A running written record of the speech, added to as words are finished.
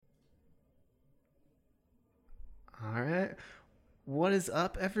What is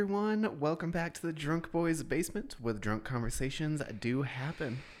up, everyone? Welcome back to the Drunk Boys Basement, where the drunk conversations do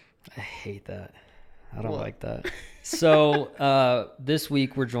happen. I hate that. I don't like that. So this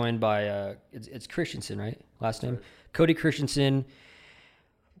week we're joined by it's Christensen, right? Last name, Cody Christensen.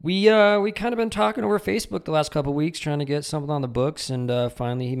 We kind of been talking over Facebook the last couple of weeks, trying to get something on the books, and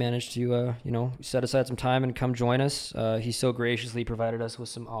finally he managed to set aside some time and come join us. He so graciously provided us with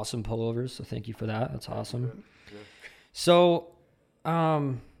some awesome pullovers, so thank you for that. That's awesome. Good. So,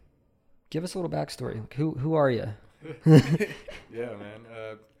 give us a little backstory. Who are you? Yeah, man.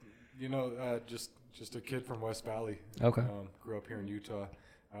 Just a kid from West Valley. Okay. Grew up here in Utah.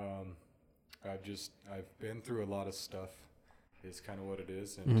 I've been through a lot of stuff. Is kind of what it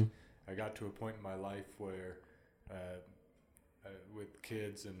is, and I got to a point in my life where, with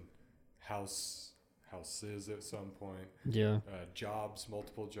kids and houses at some point. Yeah. Jobs,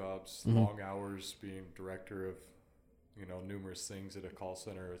 multiple jobs, long hours, being director of numerous things at a call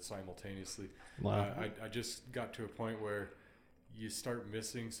center simultaneously. Wow. I just got to a point where you start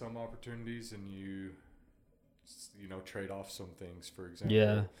missing some opportunities and you trade off some things. For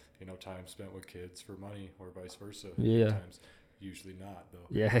example, time spent with kids for money or vice versa. Yeah. Sometimes, usually not though.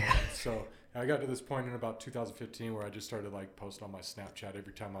 Yeah. So I got to this point in about 2015 where I just started posting on my Snapchat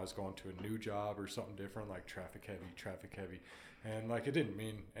every time I was going to a new job or something different, like traffic heavy. And it didn't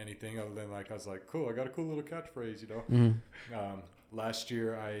mean anything other than I was like, cool, I got a cool little catchphrase, Last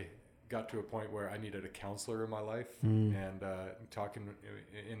year I got to a point where I needed a counselor in my life, and talking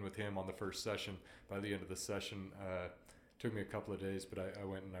in with him on the first session. By the end of the session, took me a couple of days, but I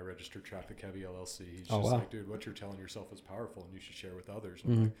went and I registered TraffikHeavy LLC. He's like, dude, what you're telling yourself is powerful and you should share with others.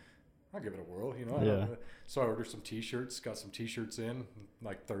 And I'm like, I'll give it a whirl, Yeah. So I ordered some T-shirts, got some T-shirts in,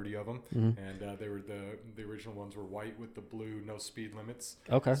 30 of them, and they were the original ones were white with the blue no speed limits.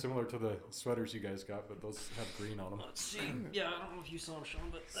 Okay. Similar to the sweaters you guys got, but those have green on them. Let's see. Yeah, I don't know if you saw them, Sean,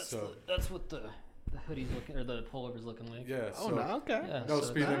 but that's what the hoodie's looking, or the pullover's looking like. Yeah. Oh, no, okay. Yeah, no so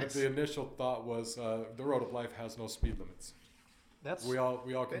speed limit. nice. The initial thought was the road of life has no speed limits. We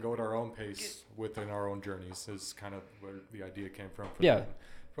all can go at our own pace within our own journeys. Is kind of where the idea came from.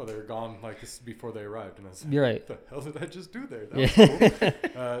 Bro, they were gone this before they arrived, and I was like, You're right. what the hell did I just do there? That was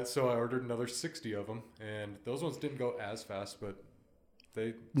cool. So I ordered another 60 of them, and those ones didn't go as fast, but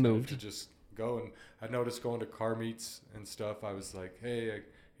they moved to just go. And I noticed going to car meets and stuff, I was like, hey,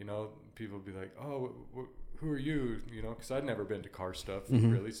 people would be like, oh, who are you? Because I'd never been to car stuff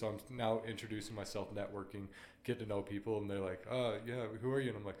really. So I'm now introducing myself, networking, getting to know people, and they're like, yeah, who are you?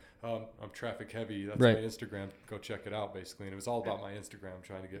 And I'm like, I'm TraffikHeavy. That's my Instagram. Go check it out, basically. And it was all about my Instagram,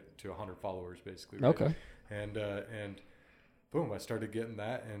 trying to get to 100 followers, basically. Right? Okay. And boom, I started getting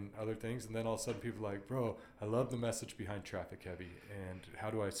that and other things. And then all of a sudden people were like, bro, I love the message behind TraffikHeavy, and how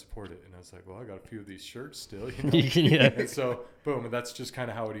do I support it? And I was like, well, I got a few of these shirts still, Yeah. And so boom, and that's just kind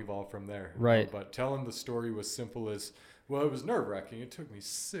of how it evolved from there. Right. But telling the story was simple as, well, it was nerve-wracking. It took me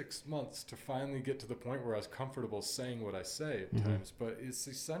 6 months to finally get to the point where I was comfortable saying what I say at times. But it's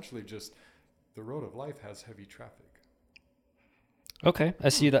essentially just the road of life has heavy traffic. Okay, I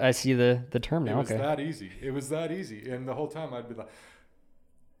see the term now. It was that easy. And the whole time I'd be like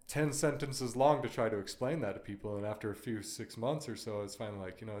 10 sentences long to try to explain that to people. And after 6 months or so, it's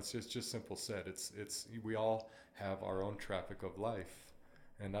finally it's just simple said. It's we all have our own traffic of life.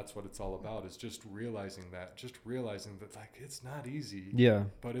 And that's what it's all about, is just realizing that it's not easy. Yeah.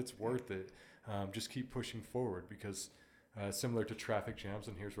 But it's worth it. Just keep pushing forward, because similar to traffic jams,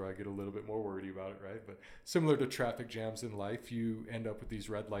 and here's where I get a little bit more wordy about it, right? But similar to traffic jams in life, you end up with these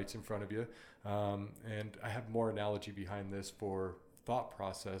red lights in front of you. And I have more analogy behind this for thought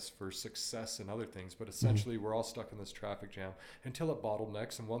process, for success and other things. But essentially, we're all stuck in this traffic jam until it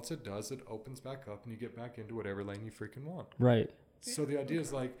bottlenecks. And once it does, it opens back up and you get back into whatever lane you freaking want. Right. So the idea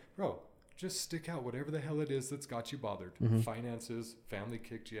is bro, just stick out whatever the hell it is that's got you bothered. Finances, family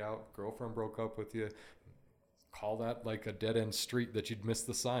kicked you out, girlfriend broke up with you. Call that a dead end street that you'd missed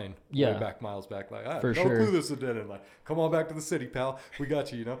the sign way back, miles back. For no sure. clue this is a dead end. Come on back to the city, pal. We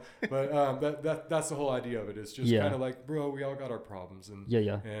got you, But that's the whole idea of it. Is just kind of bro, we all got our problems. And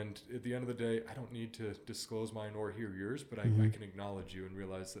And at the end of the day, I don't need to disclose mine or hear yours, but I can acknowledge you and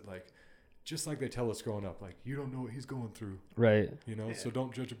realize that just like they tell us growing up, you don't know what he's going through. Right. So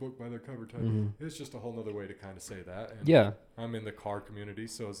don't judge a book by their cover title. It's just a whole nother way to kind of say that. And I'm in the car community,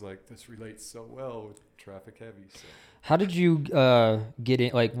 so it's this relates so well with TraffikHeavy. So. How did you get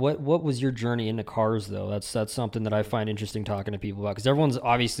in? What was your journey into cars, though? That's something that I find interesting talking to people about, because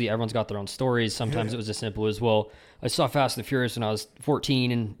everyone's got their own stories. Sometimes it was as simple as, well, I saw Fast and the Furious when I was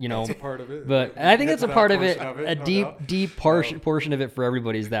 14, and that's a part of it. But I think it's a part of it. A no deep portion of it for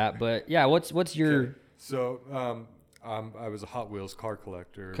everybody is that. But yeah, what's your? Okay. So I was a Hot Wheels car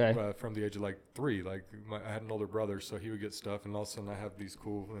collector from the age of like 3. Like I had an older brother, so he would get stuff, and all of a sudden I have these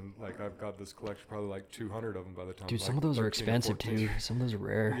cool, and like I've got this collection, probably like 200 of them by the time. Dude, like some of those are expensive too. Some of those are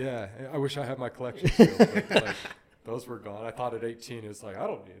rare. Yeah, I wish I had my collection still. But, like, those were gone. I thought at 18 it was like I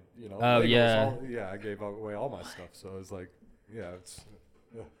don't need, you know. Oh yeah. I gave away all my stuff, so it was like, yeah, it's.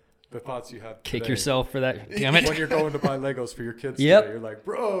 The thoughts you have Kick today. yourself for that. Damn it. When you're going to buy Legos for your kids today, you're like,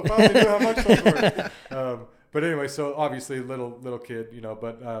 bro, if I only knew how much those were. But anyway, so obviously little kid, you know,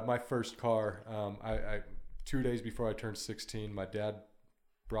 but my first car, I 2 days before I turned 16, my dad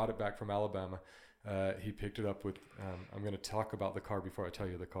brought it back from Alabama. He picked it up with, I'm going to talk about the car before I tell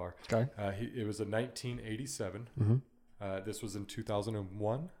you the car. Okay. It was a 1987. Mm-hmm. This was in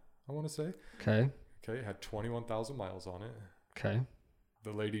 2001, I want to say. Okay. It had 21,000 miles on it. Okay.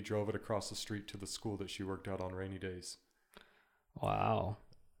 The lady drove it across the street to the school that she worked at on rainy days. Wow.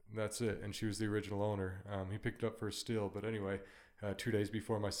 That's it. And she was the original owner. He picked it up for a steal. But anyway, 2 days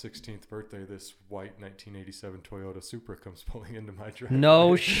before my 16th birthday, this white 1987 Toyota Supra comes pulling into my driveway.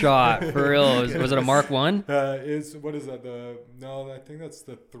 No shot. For real. Was it a Mark 1? What is that? No, I think that's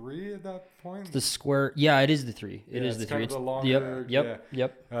the 3 at that point. The square. Yeah, it is the 3. It is the 3. Kind of the longer, Yep.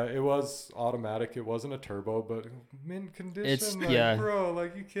 It was automatic. It wasn't a turbo, but mint condition. It's, like, bro,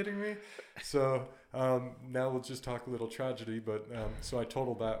 like, you kidding me? So now we'll just talk a little tragedy. But so I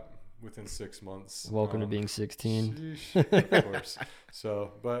totaled that within 6 months. Welcome to being 16. Sheesh, of course.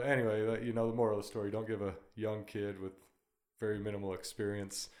 So, but anyway, you know, the moral of the story, don't give a young kid with very minimal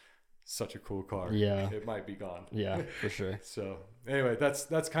experience such a cool car. Yeah. It might be gone. Yeah, for sure. So anyway,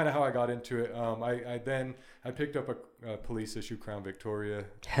 that's kind of how I got into it. I picked up a police issue Crown Victoria.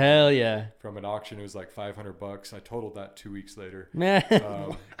 Hell yeah. From an auction. It was like $500. I totaled that 2 weeks later.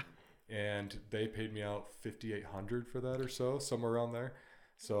 And they paid me out $5,800 for that or so, somewhere around there.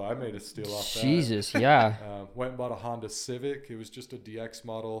 So I made a steal off that. Jesus, yeah. Went and bought a Honda Civic. It was just a DX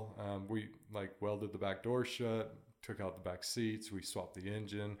model. We like welded the back door shut, took out the back seats. We swapped the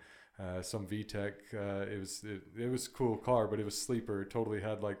engine, some VTEC. It was a cool car, but it was sleeper. It totally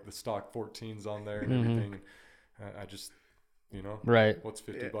had like the stock 14s on there and everything. I just, you know, right. What's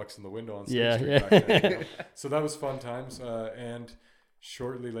 $50 in the window on State Street back then, you know? So that was fun times. And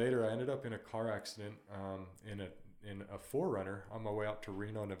shortly later, I ended up in a car accident in a 4Runner on my way out to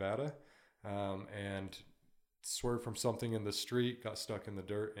Reno, Nevada, and swerved from something in the street, got stuck in the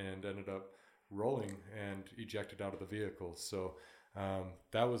dirt, and ended up rolling and ejected out of the vehicle. So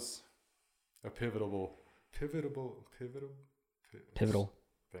that was a pivotal.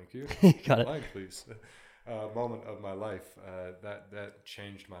 Thank you. Got it. Line, please. Moment of my life that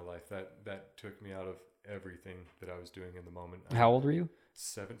changed my life. That took me out of everything that I was doing in the moment. How old were you?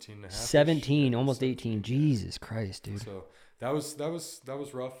 17 and a half. 17, almost 18. Jesus Christ, dude. So that was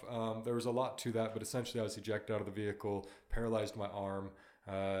rough. There was a lot to that, but essentially I was ejected out of the vehicle, paralyzed my arm,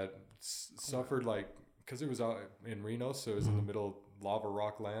 suffered because it was out in Reno, so it was in the middle of lava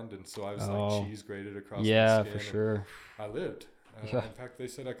rock land, and so I was like cheese grated across my skin. Yeah, for sure. I lived. In fact, they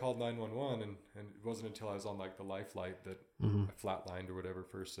said I called 911, and it wasn't until I was on like the life light that I flatlined or whatever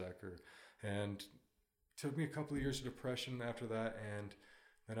for a sec, and it took me a couple of years of depression after that, and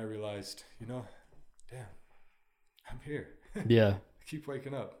then I realized, you know, damn, I'm here. Yeah. I keep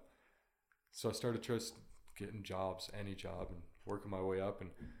waking up. So I started just getting jobs, any job, and working my way up,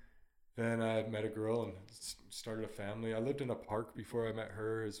 and then I met a girl and started a family. I lived in a park before I met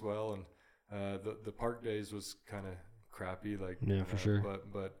her as well, and the park days was kind of crappy, for sure.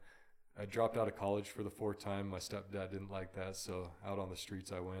 But I dropped out of college for the 4th time. My stepdad didn't like that, so out on the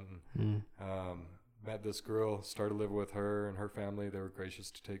streets I went and met this girl, started living with her and her family. They were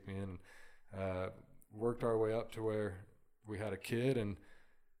gracious to take me in, and worked our way up to where we had a kid, and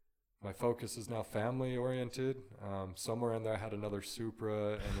my focus is now family oriented. Somewhere in there I had another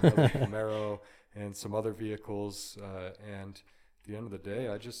Supra and another Camaro and some other vehicles, and at the end of the day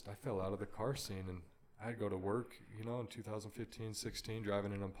I fell out of the car scene, and I'd go to work, you know, in 2015, 16,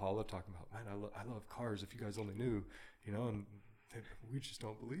 driving an Impala, talking about, man, I love cars. If you guys only knew, you know, and we just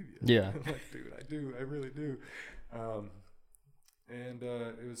don't believe you. Yeah. I'm like, dude, I do. I really do. And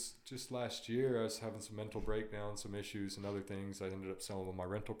it was just last year, I was having some mental breakdowns, some issues and other things. I ended up selling all my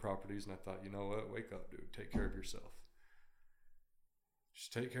rental properties, and I thought, you know what? Wake up, dude. Take care of yourself.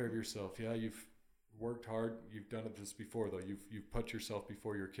 Just take care of yourself. Yeah, you've worked hard. You've done this before, though. You've put yourself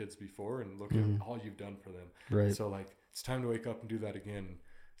before your kids before, and look at all you've done for them. Right. So, like, it's time to wake up and do that again.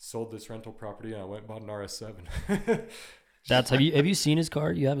 Sold this rental property, and I went and bought an RS7. Have you seen his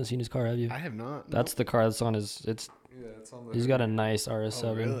car? You haven't seen his car, have you? I have not. That's the car that's on his. It's on the. He's got a nice RS7.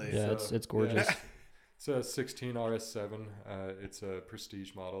 Oh, really? Yeah, so, it's gorgeous. Yeah. It's a 16 RS7. It's a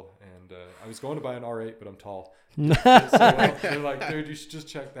prestige model, and I was going to buy an R8, but I'm tall. So they're like, dude, you should just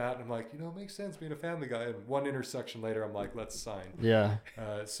check that. And I'm like, it makes sense being a family guy. And one intersection later, I'm like, let's sign. Yeah.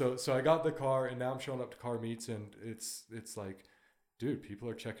 So I got the car, and now I'm showing up to car meets, and it's like, dude, people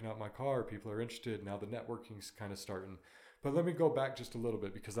are checking out my car. People are interested. Now the networking's kind of starting. But let me go back just a little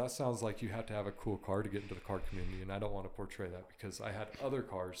bit, because that sounds like you have to have a cool car to get into the car community. And I don't want to portray that, because I had other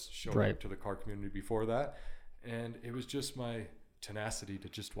cars showing up to the car community before that. And it was just my tenacity to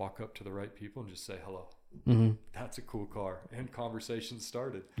just walk up to the right people and just say hello. Mm-hmm. That's a cool car. And conversations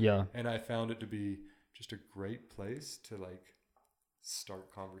started. Yeah. And I found it to be just a great place to like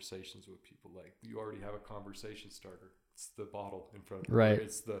start conversations with people. Like, you already have a conversation starter. It's the bottle in front of you. Right. Or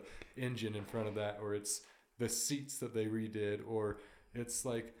it's the engine in front of that, or it's the seats that they redid, or it's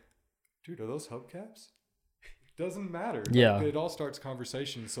like, dude, are those hubcaps? Doesn't matter. Yeah. Like, it all starts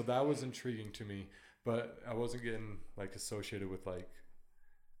conversation. So that was intriguing to me, but I wasn't getting like associated with like,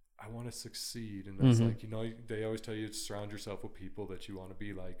 I want to succeed. And that's like, they always tell you to surround yourself with people that you want to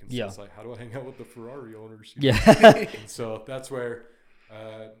be like. And so it's like, how do I hang out with the Ferrari owners? Yeah. And so that's where,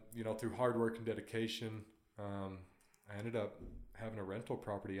 through hard work and dedication, I ended up having a rental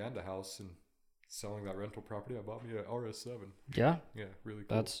property and a house, and selling that rental property, I bought me an RS7. Yeah. Yeah, really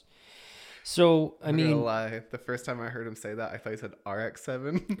cool. So, I I'm mean, gonna lie. The first time I heard him say that, I thought he said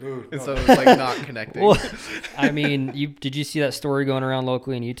RX7. Ooh, And no. so it was like not connecting. well, I mean, did you see that story going around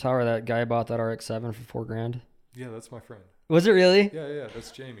locally in Utah where that guy bought that RX-7 for $4,000? Yeah, that's my friend. Was it really? Yeah,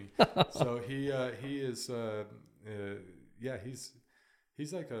 that's Jamie. So he is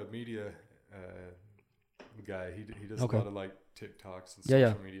he's like a media guy. He does a lot of like TikToks and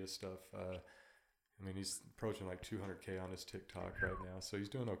social media stuff. I mean, he's approaching like 200K on his TikTok right now, so he's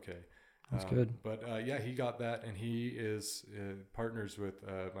doing okay. That's good. But he got that, and he is partners with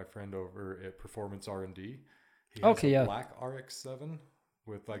my friend over at Performance R&D. He has a black RX-7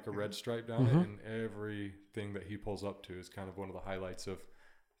 with like a red stripe down it, and everything that he pulls up to is kind of one of the highlights of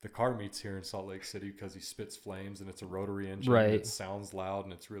the car meets here in Salt Lake City, because he spits flames and it's a rotary engine. Right. And it sounds loud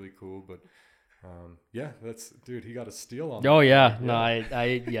and it's really cool, but he got a steal on Oh that. yeah. No,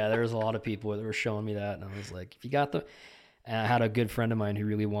 there was a lot of people that were showing me that, and I was like, if you got and I had a good friend of mine who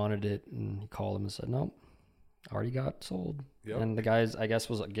really wanted it, and he called him and said, nope, already got sold. Yep. And the guys, I guess,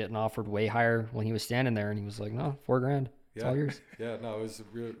 was getting offered way higher when he was standing there, and he was like, no, $4,000. It's all yours. Yeah, no, it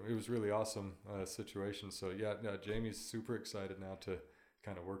was really awesome situation. So Jamie's super excited now to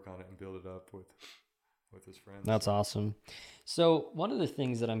kind of work on it and build it up with his friends. That's awesome. So one of the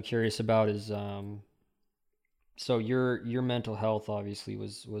things that I'm curious about is, so your mental health obviously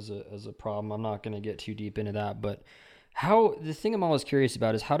was a problem. I'm not going to get too deep into that, but the thing I'm always curious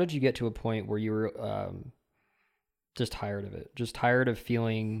about is, how did you get to a point where you were just tired of it, just tired of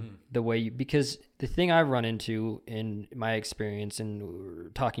feeling the way because the thing I've run into in my experience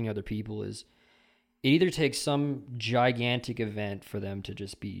and talking to other people is, it either takes some gigantic event for them to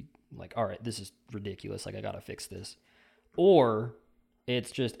just be like, all right, this is ridiculous, like I gotta fix this, or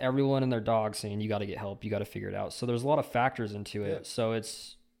it's just everyone and their dog saying you got to get help, you got to figure it out. So there's a lot of factors into it. So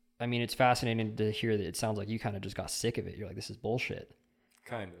it's fascinating to hear that it sounds like you kind of just got sick of it. You're like, this is bullshit.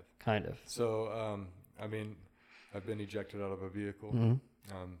 Kind of. So I've been ejected out of a vehicle.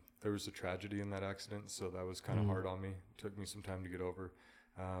 There was a tragedy in that accident, so that was kind of hard on me. It took me some time to get over.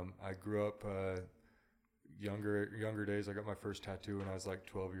 I grew up younger days. I got my first tattoo when I was like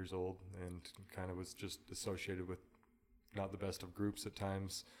 12 years old, and kind of was just associated with not the best of groups at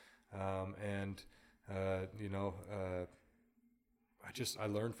times. I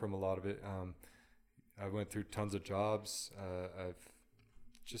learned from a lot of it. I went through tons of jobs. I've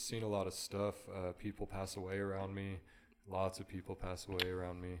just seen a lot of stuff. People pass away around me. Lots of people pass away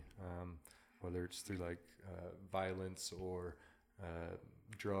around me, whether it's through like violence or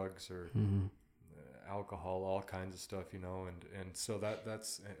drugs or alcohol, all kinds of stuff, and so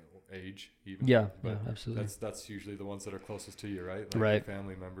that's age even. Yeah, but absolutely. That's usually the ones that are closest to you, right? Like right. Your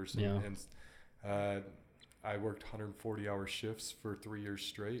family members. And I worked 140-hour shifts for 3 years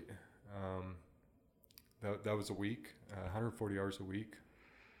straight. That was a week, 140 hours a week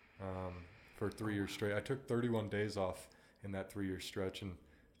for 3 years straight. I took 31 days off in that 3-year stretch, and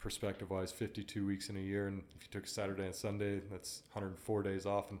perspective-wise, 52 weeks in a year. And if you took Saturday and Sunday, that's 104 days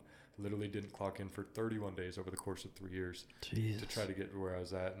off, and literally didn't clock in for 31 days over the course of 3 years. Jesus. To try to get to where I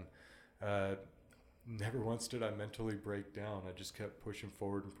was at. And never once did I mentally break down. I just kept pushing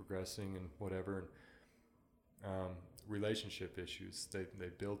forward and progressing and whatever. And relationship issues, they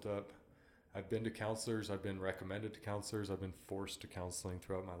built up. I've been to counselors. I've been recommended to counselors. I've been forced to counseling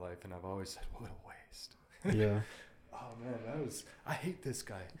throughout my life. And I've always said, what a waste. Yeah. oh man, I hate this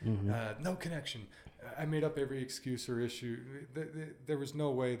guy. Mm-hmm. No connection. I made up every excuse or issue. There was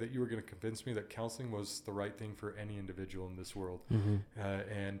no way that you were going to convince me that counseling was the right thing for any individual in this world. Mm-hmm.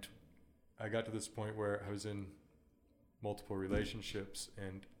 And I got to this point where I was in multiple relationships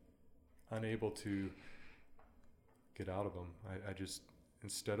and unable to get out of them. I just,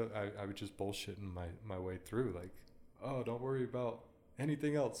 instead of, I would just bullshitting my way through, like, oh, don't worry about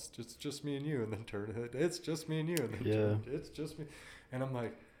anything else. Just me and you. And then turn it. It's just me and you. And then turn, it's just me. And I'm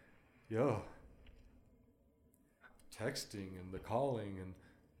like, yo, texting and the calling and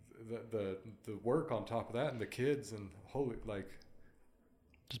the work on top of that and the kids and holy, like,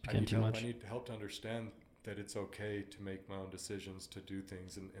 just became too much. I need help to understand that it's okay to make my own decisions, to do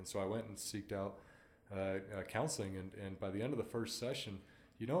things. And so I went and seeked out counseling. And by the end of the first session,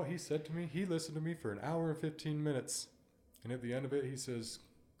 you know what he said to me? He listened to me for an hour and 15 minutes. And at the end of it, he says,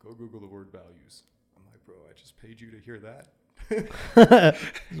 go Google the word values. I'm like, bro, I just paid you to hear that.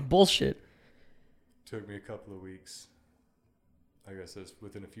 It's bullshit. Took me a couple of weeks. Like I said,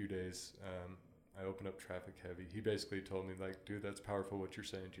 within a few days, I opened up TraffikHeavy. He basically told me, like, dude, that's powerful what you're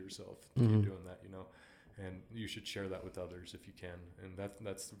saying to yourself. Keep doing that, you know. And you should share that with others if you can. And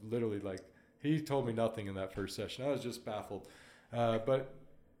that's literally like, he told me nothing in that first session. I was just baffled, but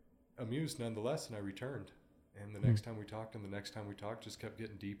amused nonetheless. And I returned. And the next time we talked and the next time we talked just kept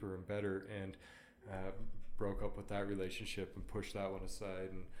getting deeper and better, and broke up with that relationship and pushed that one aside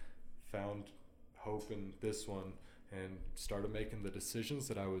and found hope in this one and started making the decisions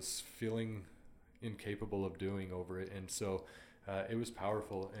that I was feeling incapable of doing over it. And so it was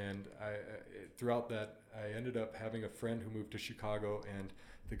powerful. And throughout that, I ended up having a friend who moved to Chicago, and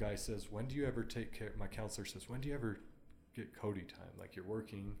the guy says, when do you ever take care? My counselor says, when do you ever get Cody time? Like, you're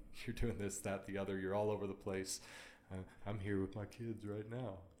working, you're doing this, that, the other, you're all over the place. I'm here with my kids right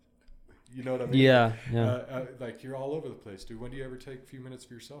now. You know what I mean? Yeah. Like, you're all over the place, dude. When do you ever take a few minutes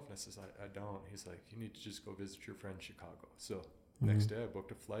for yourself? And I says, I don't. He's like, you need to just go visit your friend in Chicago. So next day I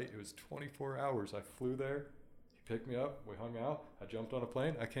booked a flight. It was 24 hours. I flew there. He picked me up. We hung out. I jumped on a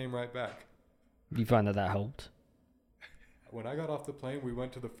plane. I came right back. You find that helped? When I got off the plane, we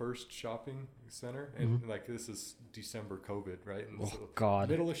went to the first shopping center, and like, this is December COVID, right? And oh, God.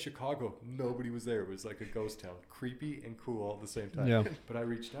 Middle of Chicago, nobody was there. It was like a ghost town, creepy and cool all at the same time. Yeah. But I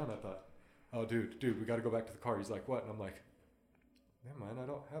reached down, I thought, oh, dude, we got to go back to the car. He's like, what? And I'm like, never mind, I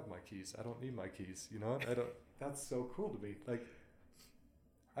don't have my keys. I don't need my keys. You know, that's so cool to me. Like,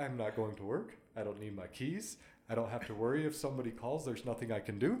 I'm not going to work. I don't need my keys. I don't have to worry if somebody calls. There's nothing I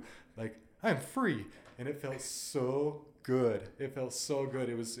can do. Like, I'm free. And it felt so good. It felt so good.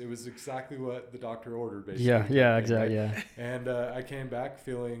 It was exactly what the doctor ordered, basically. Yeah, exactly. Right? Yeah. And I came back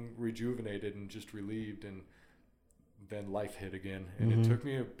feeling rejuvenated and just relieved, and then life hit again. And it took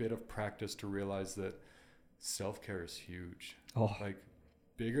me a bit of practice to realize that self-care is huge. Oh. Like,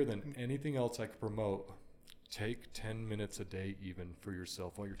 bigger than anything else I could promote. Take 10 minutes a day even for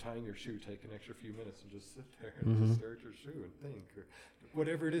yourself. While you're tying your shoe, take an extra few minutes and just sit there and just stare at your shoe and think. Or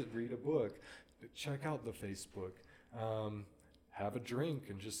whatever it is, read a book. Check out the Facebook. Have a drink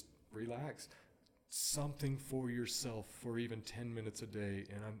and just relax. Something for yourself for even 10 minutes a day.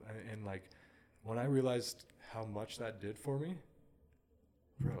 And like, when I realized how much that did for me,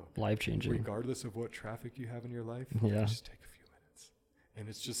 bro, life-changing. Regardless of what traffic you have in your life, just take a few minutes. And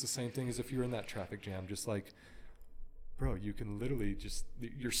it's just the same thing as if you're in that traffic jam. Just like, bro, you can literally just,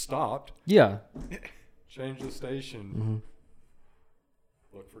 you're stopped. Yeah. Change the station.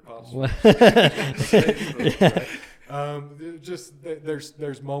 Look for cops. Just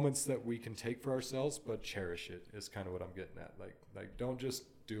there's moments that we can take for ourselves, but cherish it is kind of what I'm getting at. Like don't just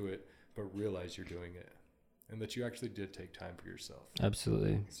do it, but realize you're doing it, and that you actually did take time for yourself.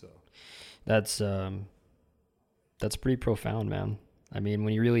 Absolutely. So that's pretty profound, man. I mean,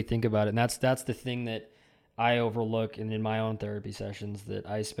 when you really think about it, and that's the thing that I overlook, and in my own therapy sessions, that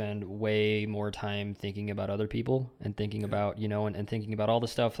I spend way more time thinking about other people and thinking about, and thinking about all the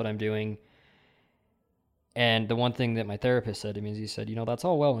stuff that I'm doing. And the one thing that my therapist said to me is, he said, that's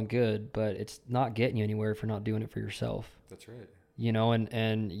all well and good, but it's not getting you anywhere if you're not doing it for yourself. That's right.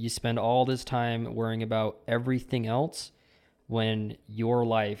 And you spend all this time worrying about everything else when your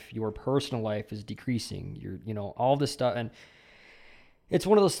life, your personal life is decreasing, all this stuff. And it's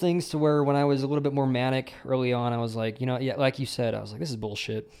one of those things to where when I was a little bit more manic early on, I was like, like you said, I was like, this is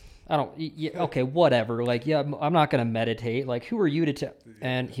bullshit. Okay, whatever. Like, I'm not going to meditate. Like, who are you to tell?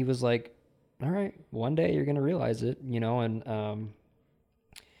 And he was like, all right, one day you're going to realize it, and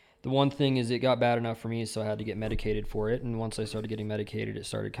the one thing is it got bad enough for me, so I had to get medicated for it. And once I started getting medicated, it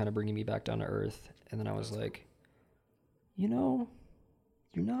started kind of bringing me back down to earth. And then I was like,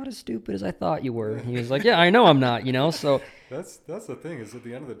 you're not as stupid as I thought you were. And he was like, yeah, I know I'm not, so. That's the thing, is at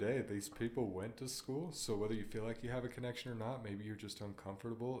the end of the day, these people went to school. So whether you feel like you have a connection or not, maybe you're just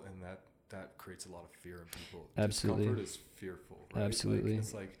uncomfortable, and that creates a lot of fear in people. Absolutely. Discomfort is fearful, right? Absolutely. Like,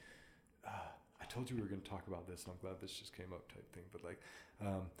 it's like, I told you we were going to talk about this, and I'm glad this just came up type thing. But like,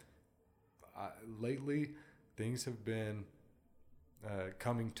 lately, things have been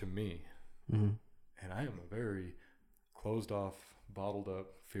coming to me, and I am a very closed off, bottled up,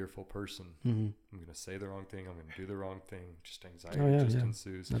 fearful person. I'm going to say the wrong thing. I'm going to do the wrong thing. Just anxiety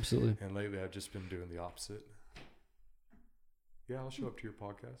ensues. Absolutely. And lately, I've just been doing the opposite. Yeah, I'll show up to your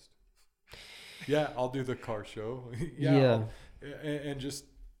podcast. Yeah, I'll do the car show. And just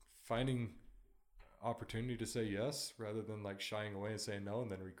finding opportunity to say yes rather than like shying away and saying no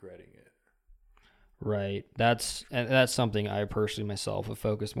and then regretting it. Right. That's something I personally myself have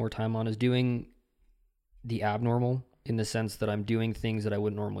focused more time on, is doing the abnormal, in the sense that I'm doing things that I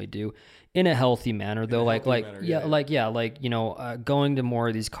wouldn't normally do in a healthy manner, though. Going to more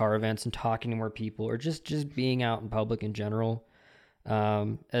of these car events and talking to more people, or just being out in public in general.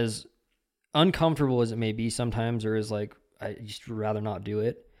 As uncomfortable as it may be sometimes, or is like, I just rather not do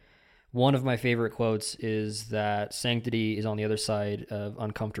it. One of my favorite quotes is that sanctity is on the other side of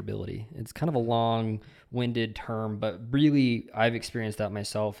uncomfortability. It's kind of a long-winded term, but really I've experienced that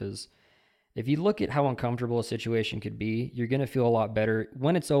myself. Is if you look at how uncomfortable a situation could be, you're going to feel a lot better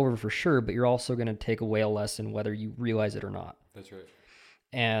when it's over for sure, but you're also going to take away a lesson whether you realize it or not. That's right.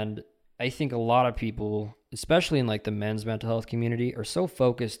 And I think a lot of people, especially in like the men's mental health community, are so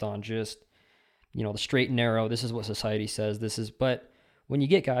focused on just, the straight and narrow, this is what society says, but when you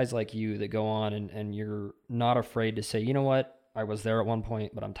get guys like you that go on and you're not afraid to say, you know what, I was there at one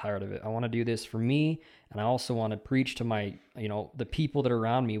point, but I'm tired of it. I want to do this for me. And I also want to preach to my, the people that are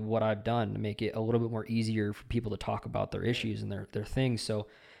around me, what I've done to make it a little bit more easier for people to talk about their issues and their things. So,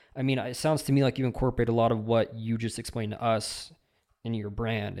 I mean, it sounds to me like you incorporate a lot of what you just explained to us in your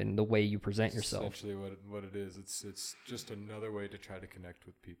brand and the way you present yourself. Essentially what it is. It's just another way to try to connect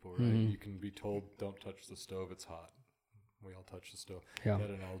with people, right? You can be told, don't touch the stove, it's hot. We all touch the stove. Yeah. That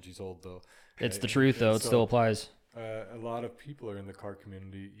analogy's old, though. It's the truth, though. It still applies. A lot of people are in the car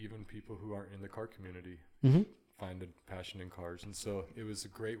community, even people who aren't in the car community find a passion in cars. And so it was a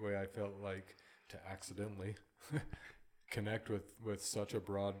great way, I felt like, to accidentally connect with such a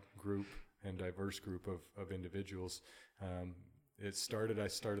broad group and diverse group of individuals. I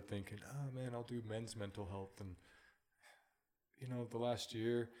started thinking, oh man, I'll do men's mental health. And, the last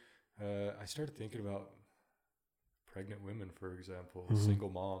year, I started thinking about pregnant women, for example, single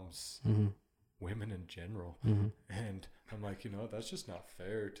moms, women in general. And I'm like, that's just not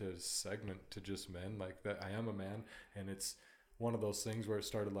fair to segment to just men like that. I am a man, and it's one of those things where it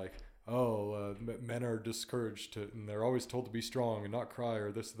started like, men are discouraged and they're always told to be strong and not cry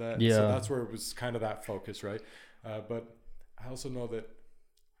or this, that. Yeah. So that's where it was kind of that focus, right? But I also know that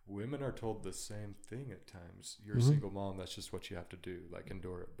women are told the same thing at times. You're a single mom. That's just what you have to do. Like,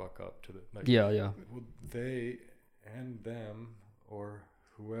 endure it, buck up to the, like, Yeah. Well, they and them, or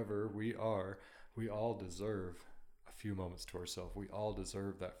whoever we are, we all deserve a few moments to ourselves. We all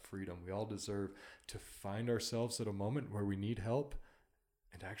deserve that freedom. We all deserve to find ourselves at a moment where we need help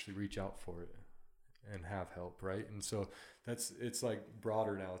and actually reach out for it and have help, right? And so it's like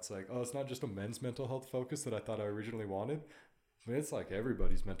broader now. It's like, it's not just a men's mental health focus that I thought I originally wanted, but it's like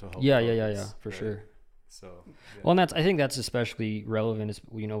everybody's mental health focus, for right? sure. So, yeah. Well, and I think that's especially relevant,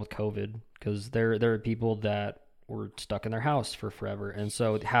 with COVID, because there are people that were stuck in their house for forever. And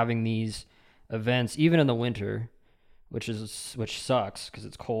so having these events, even in the winter, which sucks because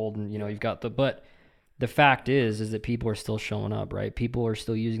it's cold and, you've got but the fact is that people are still showing up, right? People are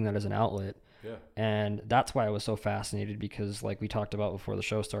still using that as an outlet. Yeah. And that's why I was so fascinated, because like we talked about before the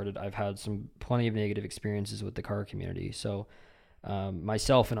show started, I've had plenty of negative experiences with the car community. So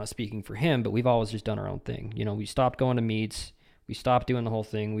myself, and not speaking for him, but we've always just done our own thing. We stopped going to meets. We stopped doing the whole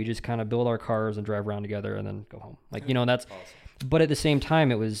thing. We just kind of build our cars and drive around together and then go home. Like, that's awesome. But at the same time,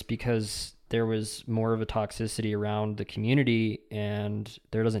 it was because there was more of a toxicity around the community, and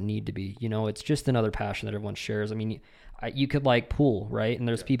there doesn't need to be, it's just another passion that everyone shares. I mean, you could like pool, right? And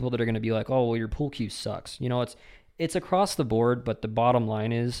there's people that are going to be like, oh, well, your pool cue sucks. It's across the board, but the bottom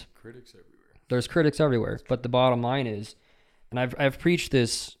line is critics everywhere. There's critics everywhere. But the bottom line is, and I've preached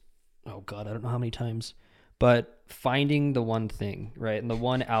this, oh God, I don't know how many times, but finding the one thing, right? And the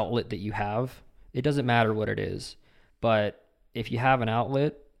one outlet that you have, it doesn't matter what it is, but if you have an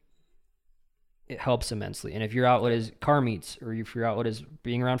outlet, it helps immensely. And if your outlet is car meets, or if your outlet is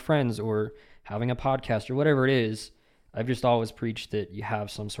being around friends or having a podcast or whatever it is, I've just always preached that you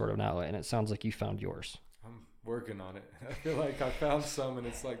have some sort of an outlet, and it sounds like you found yours. working on it. I feel like I found some, and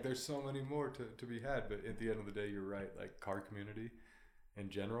it's like there's so many more to be had. But at the end of the day, you're right. Like car community in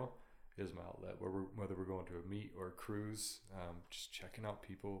general is my outlet. Whether we're going to a meet or a cruise, just checking out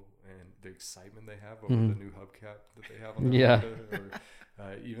people and the excitement they have over the new hubcap that they have on their Honda,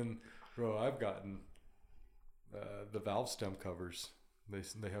 or even, bro, I've gotten the valve stem covers.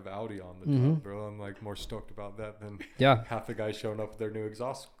 They have Audi on the top, bro. I'm like more stoked about that than half the guys showing up with their new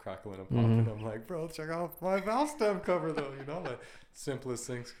exhaust crackling and popping. I'm like, bro, check out my valve stem cover though. You know, the simplest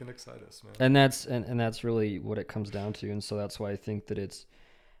things can excite us, man. And that's really what it comes down to. And so that's why I think that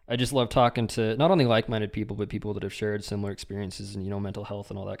I just love talking to not only like-minded people, but people that have shared similar experiences and, you know, mental health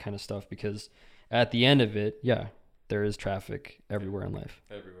and all that kind of stuff. Because at the end of it, there is traffic everywhere in life.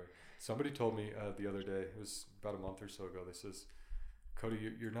 Everywhere. Somebody told me the other day, it was about a month or so ago, they says, Cody,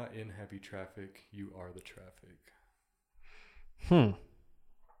 you're not in heavy traffic. You are the traffic.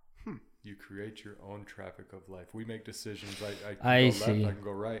 You create your own traffic of life. We make decisions. I can go left, I can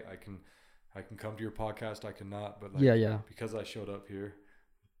go right. I can come to your podcast. I cannot. But because I showed up here,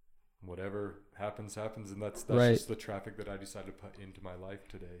 whatever happens, and that's right. Just the traffic that I decided to put into my life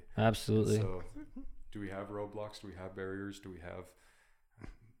today. Absolutely. And so, do we have roadblocks? Do we have barriers? Do we have?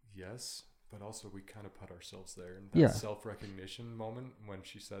 Yes. But also we kind of put ourselves there. And that self-recognition moment when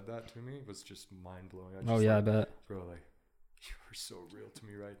she said that to me was just mind-blowing. I bet. Bro, like, you are so real to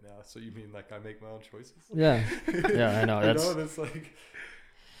me right now. So you mean like I make my own choices? Yeah. Yeah, I know. That's... it's like...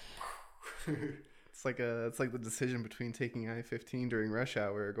 It's like the decision between taking I-15 during rush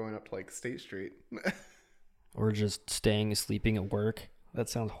hour or going up to like State Street. Or just sleeping at work. That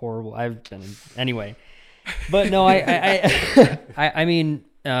sounds horrible. Anyway. But no, I mean...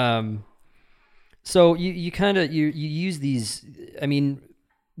 So you kind of you use these, I mean,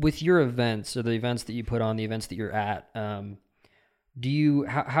 with your events or the events that you put on, the events that you're at, how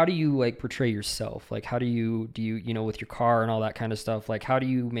do you like portray yourself? Like how do you with your car and all that kind of stuff, like how do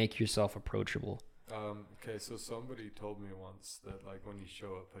you make yourself approachable? Okay, so somebody told me once that like when you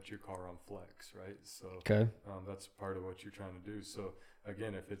show up, put your car on flex, right? So that's part of what you're trying to do. So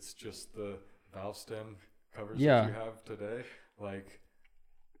again, if it's just the valve stem covers that you have today, like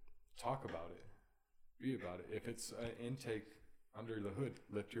talk about it. Be about it. If it's an intake under the hood,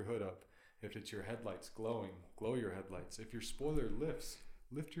 lift your hood up. If it's your headlights glowing, glow your headlights. If your spoiler lifts,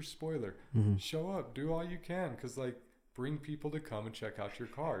 lift your spoiler. Show up, do all you can, because like bring people to come and check out your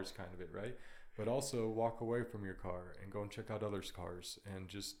car is kind of it, right? But also walk away from your car and go and check out others' cars and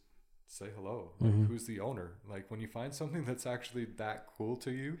just say hello. Like, who's the owner? Like when you find something that's actually that cool to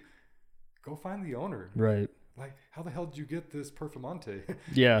you, go find the owner. Right. Like how the hell did you get this Performante?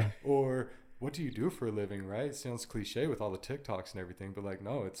 Yeah. Or what do you do for a living, right? It sounds cliche with all the TikToks and everything, but like,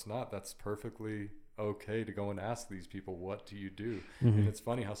 no, it's not. That's perfectly okay to go and ask these people, what do you do? And it's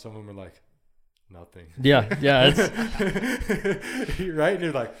funny how some of them are like, nothing. Yeah. Right? And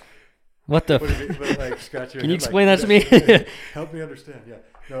you're like, what do you mean? But like, scratch your Can you head, explain like, that to me? Help me understand. Yeah.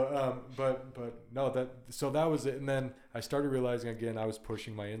 No, but no, so that was it. And then I started realizing again, I was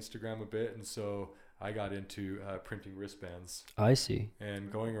pushing my Instagram a bit. And so I got into printing wristbands. I see.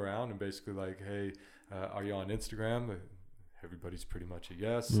 And going around and basically like, hey, are you on Instagram? Everybody's pretty much a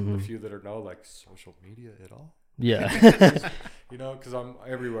yes. The few that are no, like social media at all? Yeah. Because I'm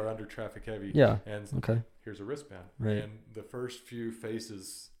everywhere under TraffikHeavy. Yeah. And here's a wristband. Right. And the first few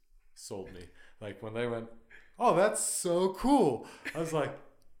faces sold me. Like when they went, oh, that's so cool. I was like,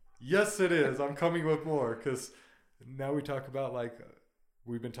 yes, it is. I'm coming with more. Because now we talk about like,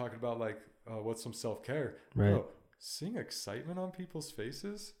 we've been talking about like, what's some self-care? Right. Bro, seeing excitement on people's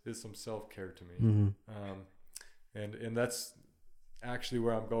faces is some self-care to me. And that's actually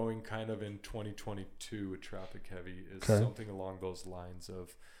where I'm going kind of in 2022 with TraffikHeavy is something along those lines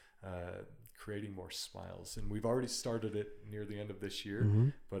of creating more smiles. And we've already started it near the end of this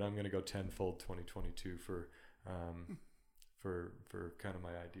year, but I'm going to go tenfold 2022 for kind of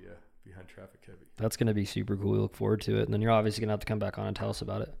my idea behind TraffikHeavy. That's going to be super cool. We look forward to it. And then you're obviously going to have to come back on and tell us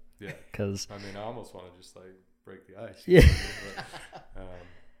about it. Yeah. Because I mean, I almost want to just like break the ice. Yeah. But,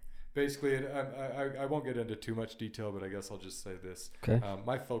 basically, I won't get into too much detail, but I guess I'll just say this. Okay.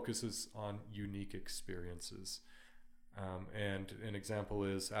 My focus is on unique experiences. And an example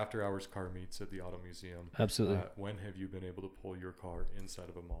is after hours car meets at the Auto Museum. Absolutely. When have you been able to pull your car inside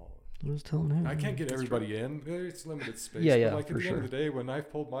of a mall? I was telling him. I can't get everybody in. It's limited space. Yeah, but like at the end of the day, when I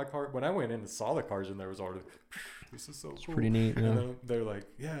pulled my car, when I went in and saw the cars in there, was already, this is so cool. It's pretty neat. Yeah. And then they're like,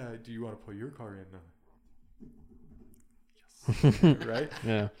 yeah, do you want to pull your car in? Yes. Right?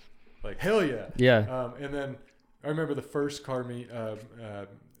 Yeah. Like, hell yeah. Yeah. And then I remember the first car meet,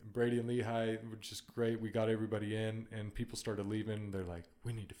 Brady and Lehigh were just great. We got everybody in, and people started leaving. They're like,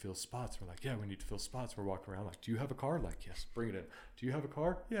 we need to fill spots. We're like, yeah, we need to fill spots. We're walking around like, do you have a car? Like, yes, bring it in. Do you have a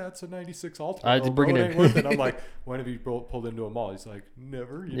car? Yeah, it's a 96 Altima. I bring it in. Worth it. I'm like, when have you pulled into a mall? He's like,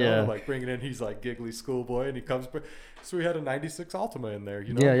 never. You know, Yeah. I'm like, bring it in. He's like giggly schoolboy, and he comes. So we had a 96 Altima in there.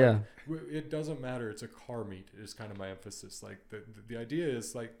 You know, Yeah, like, it doesn't matter. It's a car meet is kind of my emphasis. Like the idea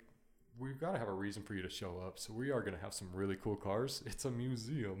is like, we've got to have a reason for you to show up. So we are going to have some really cool cars. It's a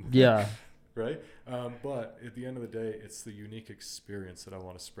museum. Yeah. Right. But at the end of the day, it's the unique experience that I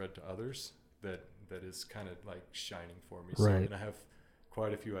want to spread to others that is kind of like shining for me. So Right. and I have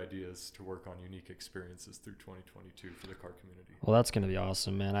quite a few ideas to work on unique experiences through 2022 for the car community. Well, that's going to be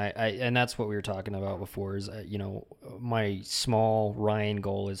awesome, man. I and that's what we were talking about before is, you know, my small Ryan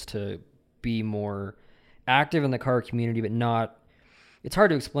goal is to be more active in the car community, but not, it's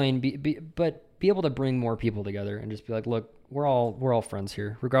hard to explain, but be able to bring more people together and just be like, look, we're all friends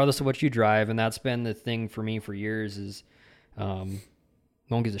here, regardless of what you drive. And that's been the thing for me for years is,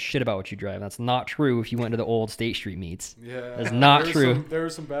 no one gives a shit about what you drive. That's not true if you went to the old State Street meets. Yeah. That's not true. There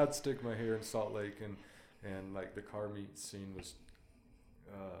was some bad stigma here in Salt Lake and like the car meet scene was,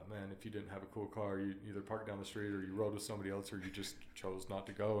 man, if you didn't have a cool car, you either parked down the street or you rode with somebody else or you just chose not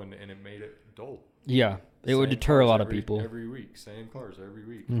to go and it made it dull. Yeah. It would Same deter a cars lot of people. Every week. Same cars every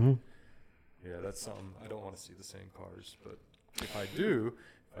week. Mm-hmm. Yeah, that's something. I don't want to see the same cars, but if I do,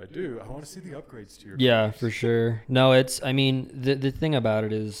 I want to see the upgrades to your cars. For sure. No, I mean, the thing about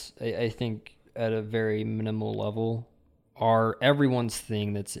it is, I think at a very minimal level, everyone's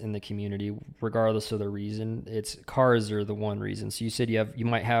thing that's in the community, regardless of the reason, it's cars are the one reason. So you said you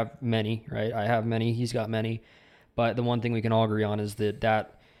might have many, right? I have many, he's got many, but the one thing we can all agree on is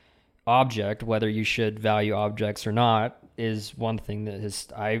that object, whether you should value objects or not, is one thing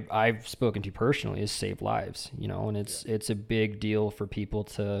that I've spoken to personally has saved lives, you know, and it's a big deal for people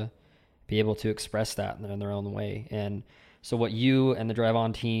to be able to express that in their own way. And so what you and the Drive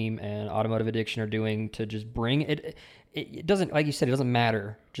On team and Automotive Addiction are doing to just bring it doesn't, like you said, it doesn't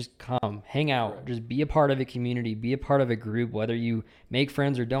matter. Just come, hang out, right. Just be a part of a community, be a part of a group, whether you make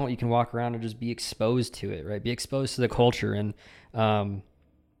friends or don't, you can walk around and just be exposed to it, right? Be exposed to the culture. And, and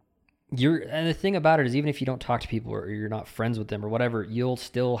the thing about it is, even if you don't talk to people or you're not friends with them or whatever, you'll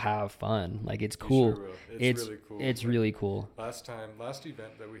still have fun. Like, it's cool. Sure it's really cool. It's really cool. Last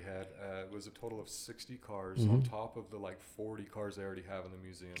event that we had was a total of 60 cars Mm-hmm. on top of the 40 cars they already have in the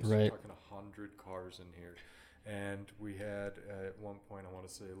museum. So right. we're talking 100 cars in here. And we had at one point, I want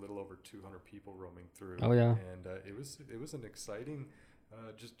to say, a little over 200 people roaming through. Oh yeah. And it was an exciting,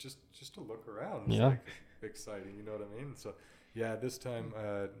 just to look around. It's exciting. You know what I mean? So yeah, this time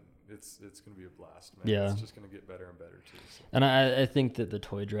it's going to be a blast, man. Yeah. It's just going to get better and better too. So. And I think that the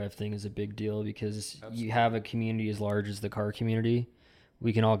toy drive thing is a big deal because Absolutely. You have a community as large as the car community.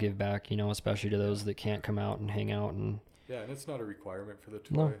 We can all give back, you know, especially to those that can't come out and hang out. And yeah, and it's not a requirement for the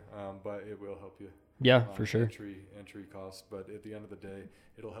toy, but it will help you. Yeah, for sure. Entry cost, but at the end of the day,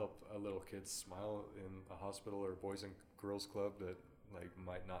 it'll help a little kid smile in a hospital or a boys and girls club that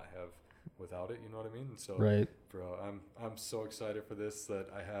might not have without it. You know what I mean? So, right. Bro, I'm so excited for this that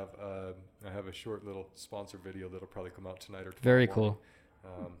I have a short little sponsor video that'll probably come out tonight or tomorrow Very morning.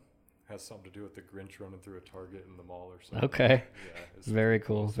 Cool. Has something to do with the Grinch running through a Target in the mall or something. Okay. Yeah. Very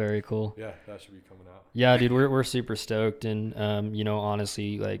cool. Very cool. Yeah, that should be coming out. Yeah, dude, we're super stoked, and you know,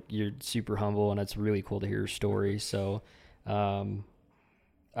 honestly, you're super humble, and it's really cool to hear your story. So, I'm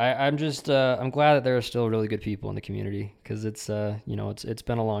glad that there are still really good people in the community because it's it's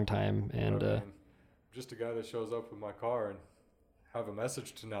been a long time, and just a guy that shows up with my car and have a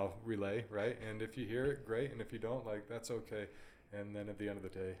message to now relay, right? And if you hear it, great, and if you don't, that's okay. And then at the end of the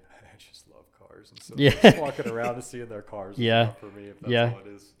day, I just love cars, and so just walking around and seeing their cars is enough for me, if that's all it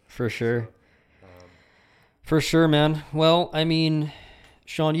is. For sure. So, for sure, man. Well, I mean,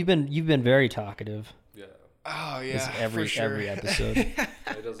 Sean, you've been very talkative. Yeah. Oh yeah. Every episode.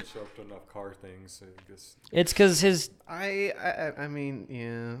 It doesn't show up to enough car things. I guess it's because his. I mean,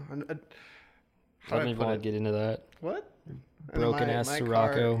 yeah. I don't even want to get into that. What? Broken ass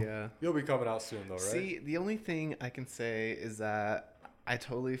Sirocco. Yeah. You'll be coming out soon, though, right? See, the only thing I can say is that I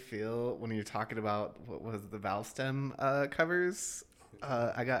totally feel when you're talking about what was the valve stem covers.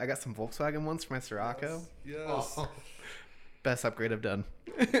 I got some Volkswagen ones for my Sirocco. Yes. Oh. Best upgrade I've done.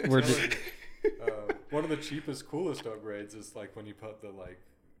 We're just. One of the cheapest, coolest upgrades is when you put the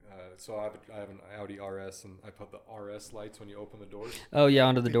so I have an Audi RS and I put the RS lights when you open the doors. Oh yeah,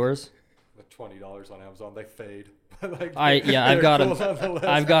 onto the doors. the $20 on Amazon. They fade. Like, I've got them.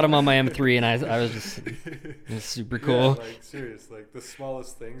 I've got them on my M3, and I was just it's super cool. Yeah, like serious. Like the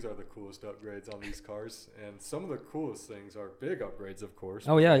smallest things are the coolest upgrades on these cars, and some of the coolest things are big upgrades, of course.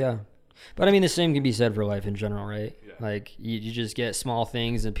 Oh yeah. But I mean, the same can be said for life in general, right? Yeah. Like you just get small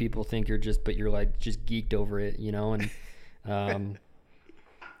things, and people think but you're like just geeked over it, you know. And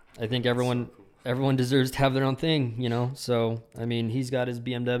I think everyone deserves to have their own thing, you know. So I mean, he's got his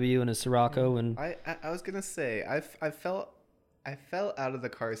BMW and his Sirocco, and I was gonna say I felt out of the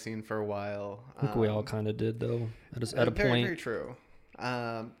car scene for a while. I think we all kind of did, though, at a point. Very true.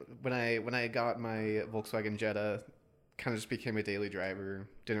 When I got my Volkswagen Jetta, kind of just became a daily driver.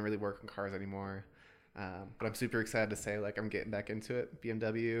 Didn't really work on cars anymore. But I'm super excited to say, like, I'm getting back into it.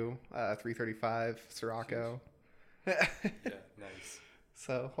 BMW 335 Sirocco. Yeah, nice.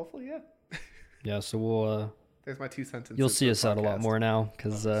 So hopefully, yeah. Yeah, so we'll. There's my 2 sentences. You'll see us out a lot podcast. more now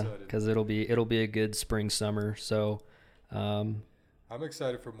because it'll be a good spring summer. So. I'm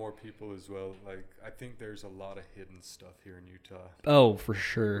excited for more people as well. Like, I think there's a lot of hidden stuff here in Utah. Oh, for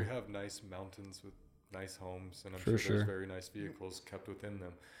sure. We have nice mountains with nice homes, and I'm For sure there's sure. very nice vehicles kept within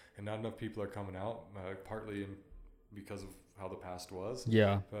them. And not enough people are coming out, partly because of how the past was.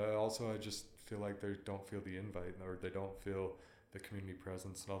 Yeah. But also, I just feel like they don't feel the invite, or they don't feel the community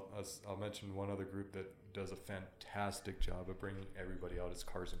presence. And I'll mention one other group that does a fantastic job of bringing everybody out is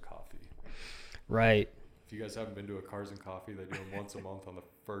Cars and Coffee. Right. If you guys haven't been to a Cars and Coffee, they do them once a month on the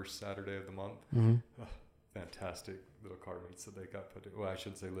first Saturday of the month. Mm-hmm. Oh, fantastic little car meets that they got put in. Well, I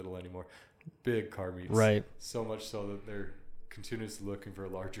shouldn't say little anymore. Big car meets. Right. So much so that they're continuously looking for a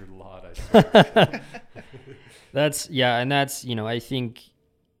larger lot, I swear. That's, you know, I think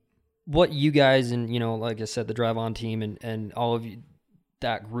what you guys and, you know, like I said, the Drive On team and all of you,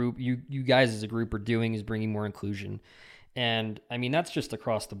 that group, you guys as a group are doing is bringing more inclusion. And I mean, that's just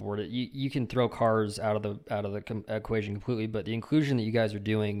across the board. You can throw cars out of the equation completely, but the inclusion that you guys are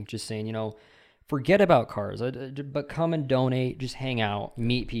doing, just saying, you know, forget about cars, but come and donate, just hang out,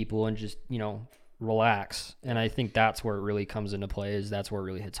 meet people, and just, you know, relax. And I think that's where it really comes into play. That's where it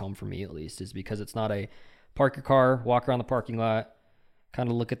really hits home for me, at least, is because it's not a park your car, walk around the parking lot, kind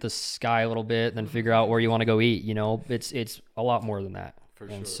of look at the sky a little bit, then figure out where you want to go eat. You know, it's a lot more than that.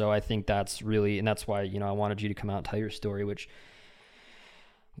 And so I think that's really, and that's why, you know, I wanted you to come out and tell your story, which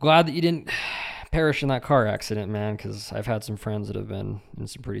I'm glad that you didn't perish in that car accident, man, because I've had some friends that have been in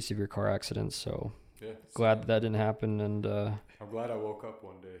some pretty severe car accidents. So yeah, glad that didn't happen. And I'm glad I woke up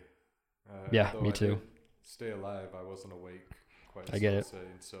one day. Yeah, me too. I did stay alive. I wasn't awake quite. I get it.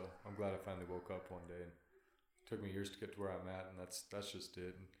 So I'm glad I finally woke up one day. And it took me years to get to where I'm at, and that's just it.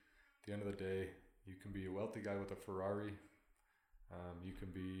 And at the end of the day, you can be a wealthy guy with a Ferrari. You can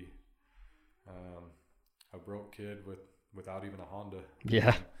be a broke kid without even a Honda.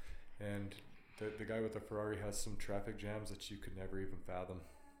 Yeah. And the guy with the Ferrari has some traffic jams that you could never even fathom.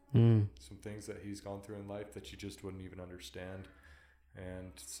 Some things that he's gone through in life that you just wouldn't even understand.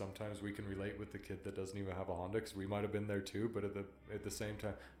 And sometimes we can relate with the kid that doesn't even have a Honda, because we might have been there too, but at the same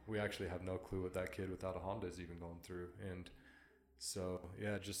time, we actually have no clue what that kid without a Honda is even going through. And so,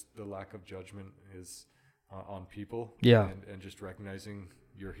 yeah, just the lack of judgment is on people. Yeah. And just recognizing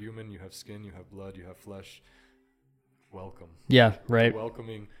you're human, you have skin, you have blood, you have flesh. Welcome. Yeah, right. The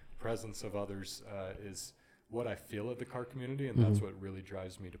welcoming presence of others is what I feel at the car community, and that's what really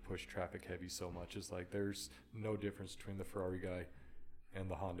drives me to push Traffic Heavy so much. Is like there's no difference between the Ferrari guy and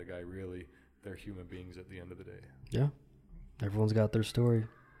the Honda guy, really. They're human beings at the end of the day. Yeah. Everyone's got their story.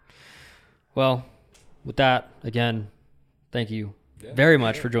 Well, with that, again, thank you very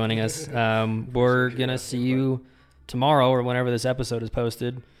much for joining us. We're going to see you tomorrow or whenever this episode is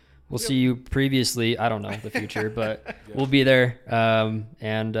posted. We'll see you previously. I don't know the future, but we'll be there.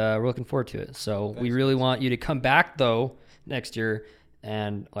 And we're looking forward to it. So we really want you to come back, though, next year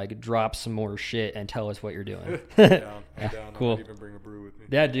and like drop some more shit and tell us what you're doing. I'm down. Cool. I might even bring a brew with me.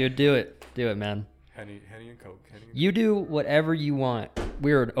 Yeah, dude, do it. Do it, man. Henny and Coke. You do whatever you want.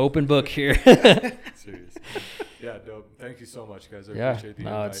 We're an open book here. Serious. Yeah, dope. Thank you so much, guys. I appreciate the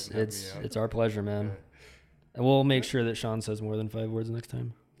invite. It's our pleasure, man. Yeah. And we'll make sure that Sean says more than 5 words next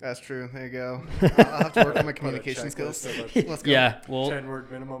time. That's true. There you go. I'll have to work on my communication skills. Let's go. Yeah, well,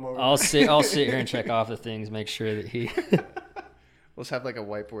 10-word minimum over. I'll sit here and check off the things, make sure that he. We'll just have like a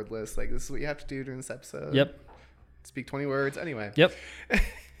whiteboard list. Like, this is what you have to do during this episode. Yep. Speak 20 words. Anyway. Yep.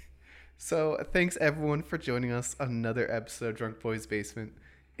 So thanks everyone for joining us on another episode of Drunk Boys Basement.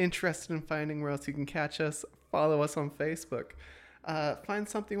 Interested in finding where else you can catch us? Follow us on Facebook. Find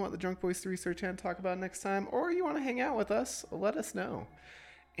something you want the Drunk Boys to research and talk about next time, or you want to hang out with us, let us know.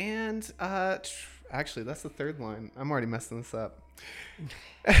 And Actually, that's the third line. I'm already messing this up.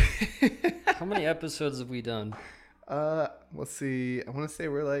 How many episodes have we done? Let's see. I want to say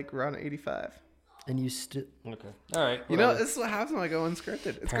we're on 85. And you still okay? All right. You know, this is what happens when I go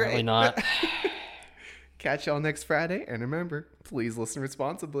unscripted. It's Apparently great. not. Catch y'all next Friday, and remember, please listen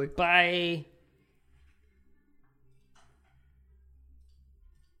responsibly. Bye.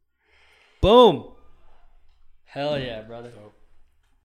 Boom. Hell yeah, brother.